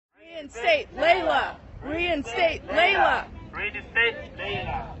Reinstate Layla! Reinstate Layla! Reinstate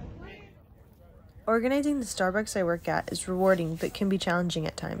Layla! Organizing the Starbucks I work at is rewarding but can be challenging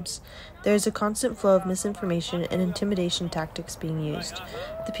at times. There is a constant flow of misinformation and intimidation tactics being used.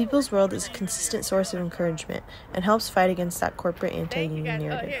 The People's World is a consistent source of encouragement and helps fight against that corporate anti-union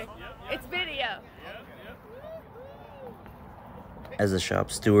narrative. It's video. As a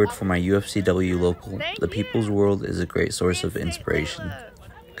shop steward for my UFCW local, the People's World is a great source of inspiration.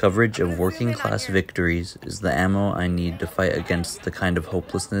 Coverage of working-class victories is the ammo I need to fight against the kind of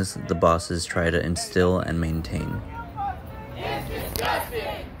hopelessness the bosses try to instill and maintain.